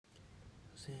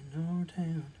in our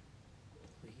town,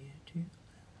 we get too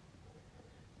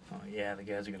loud. Oh yeah, the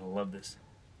guys are gonna love this.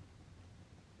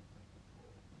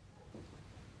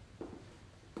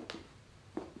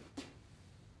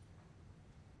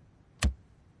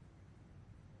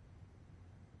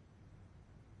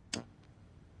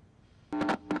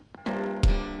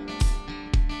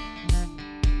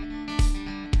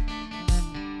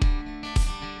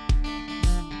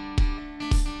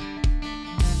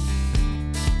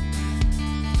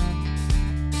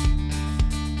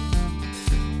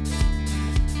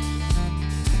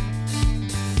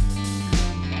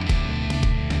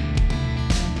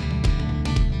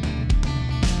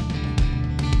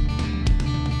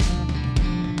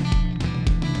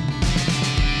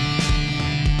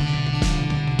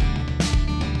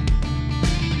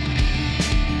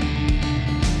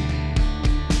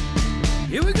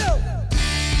 Here we go!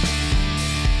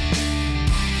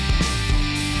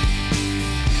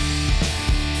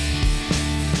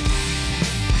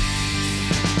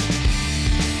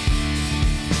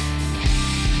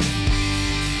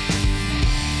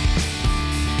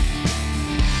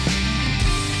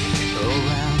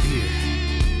 Around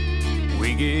here,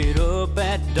 we get up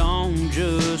at dawn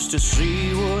just to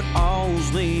see what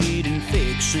all's needing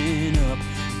fixing up.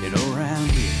 And around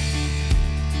here,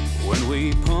 when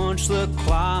we punch the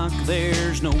clock,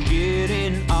 there's no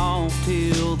getting off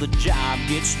till the job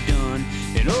gets done.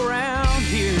 And around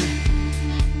here,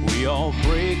 we all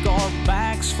break our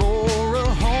backs for a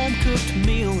home-cooked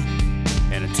meal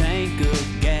and a tank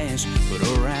of gas. But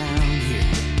around here,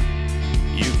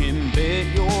 you can bet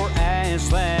your ass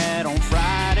that on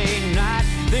Friday night,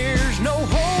 there's no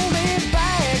holding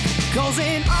back. 'Cause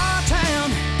in our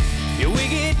town, yeah, we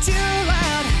get too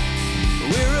loud.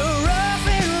 We're a rough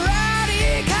and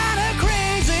rowdy kind of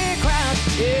crazy crowd.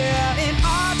 Yeah, in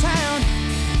our town,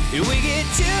 yeah, we get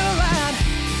too loud.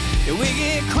 Yeah, we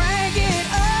get crank it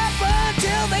up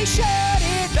until they shut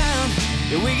it down.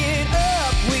 Yeah, we get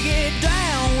up, we get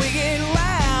down, we get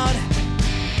loud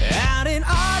out in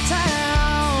our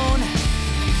town.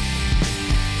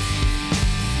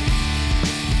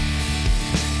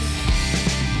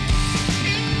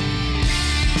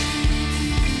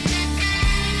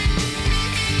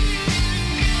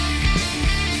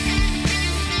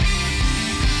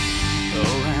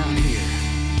 Around here,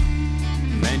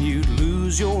 man, you'd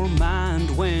lose your mind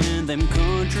when them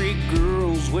country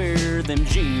girls wear them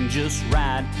jeans just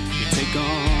right. You take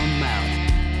 'em out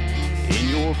in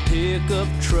your pickup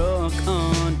truck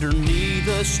underneath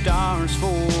the stars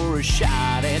for a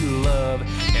shot at love.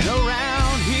 And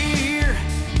around here,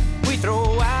 we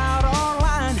throw out our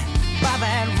line by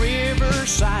that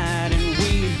riverside and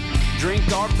we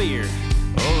drink our beer.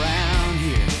 Around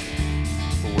here,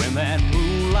 when that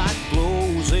moonlight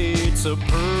glows, it's a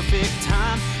perfect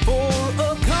time for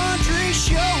a country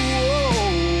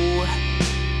show.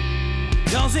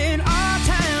 'Cause in our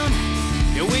town,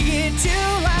 yeah, we get too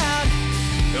loud.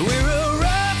 We're a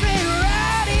rough and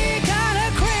rowdy kind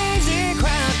of crazy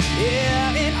crowd.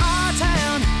 Yeah, in our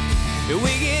town, yeah,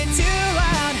 we get too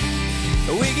loud.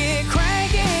 We get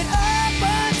crank it up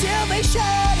until they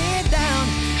shut it down.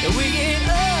 We get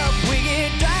up, we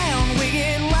get down, we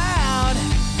get loud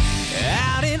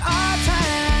out in our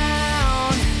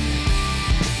town.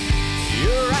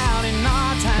 You're out in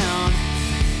our town.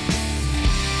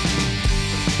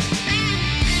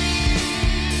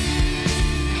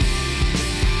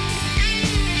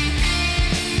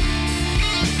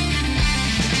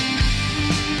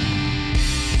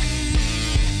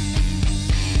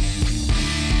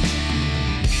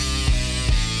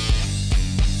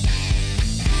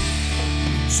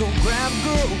 So grab a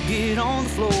girl, get on the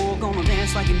floor. Gonna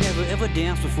dance like you never ever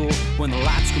danced before. When the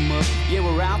lights come up, yeah,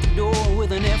 we're out the door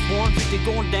with an F-150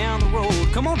 going down the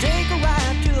road. Come on, take a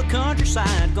ride to the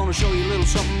countryside. Gonna show you a little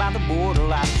something about the border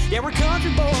life. Yeah, we're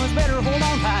country boys, better hold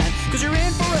on tight, 'cause you're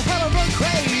in for a hell of a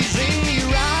crazy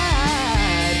ride.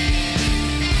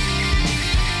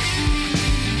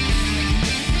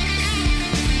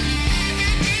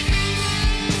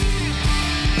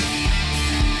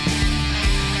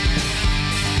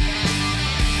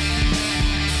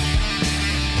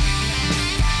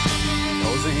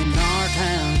 In our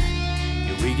town,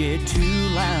 yeah, we get too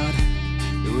loud.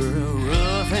 We're a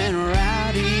rough and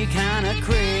rowdy kind of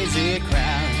crazy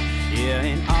crowd. Yeah,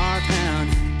 in our town,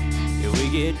 yeah, we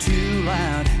get too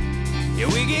loud. Yeah,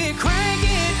 we get crank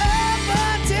it up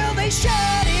until they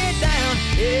shut it down.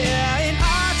 Yeah, in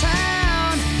our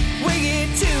town, we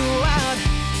get too loud.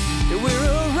 Yeah, we're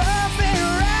a rough and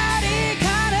rowdy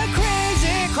kind of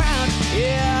crazy crowd.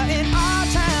 Yeah, in our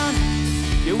town,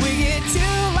 yeah, we get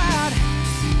too loud.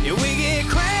 Yeah, we get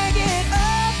crank it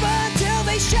up until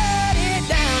they shut it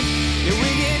down.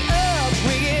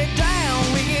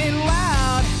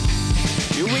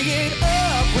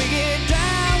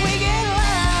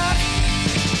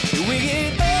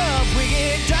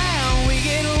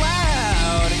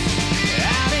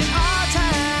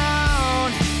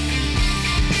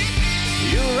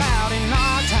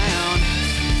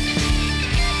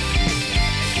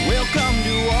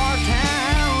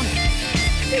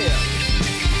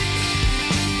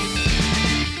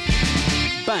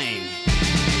 bang.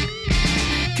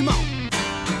 Come on.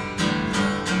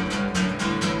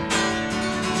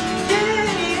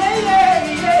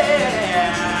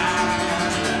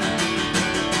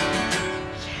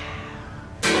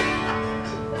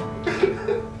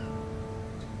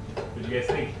 What do you guys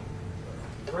think?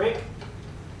 Great.